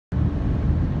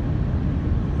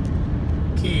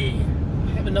Okay,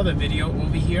 I have another video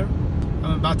over here.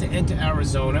 I'm about to enter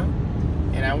Arizona,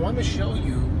 and I want to show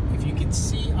you, if you can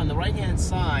see on the right hand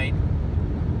side,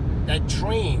 that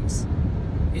trains,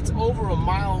 it's over a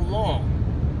mile long.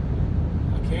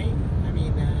 Okay, I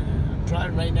mean, I'm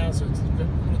driving right now, so it's a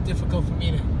little difficult for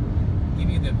me to give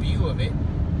you the view of it.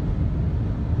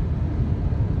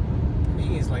 The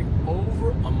thing is like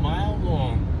over a mile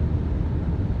long.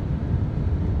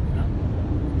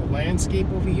 The landscape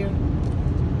over here,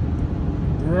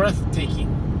 breathtaking,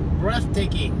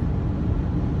 breathtaking.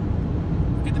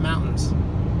 Look at the mountains.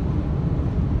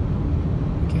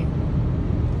 Okay,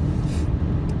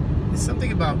 there's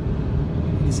something about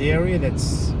this area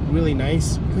that's really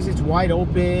nice because it's wide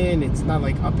open. It's not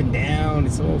like up and down.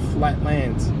 It's all flat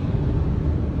lands,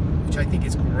 which I think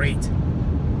is great.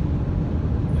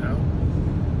 You know,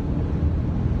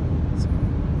 so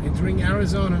entering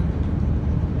Arizona,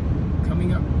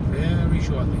 coming up very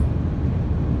shortly.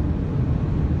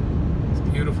 It's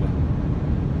beautiful.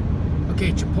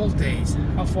 Okay, Chipotle's.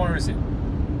 How far is it?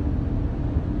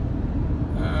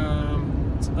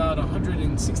 It's about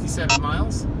 167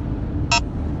 miles.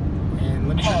 And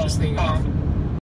let me shut this thing off.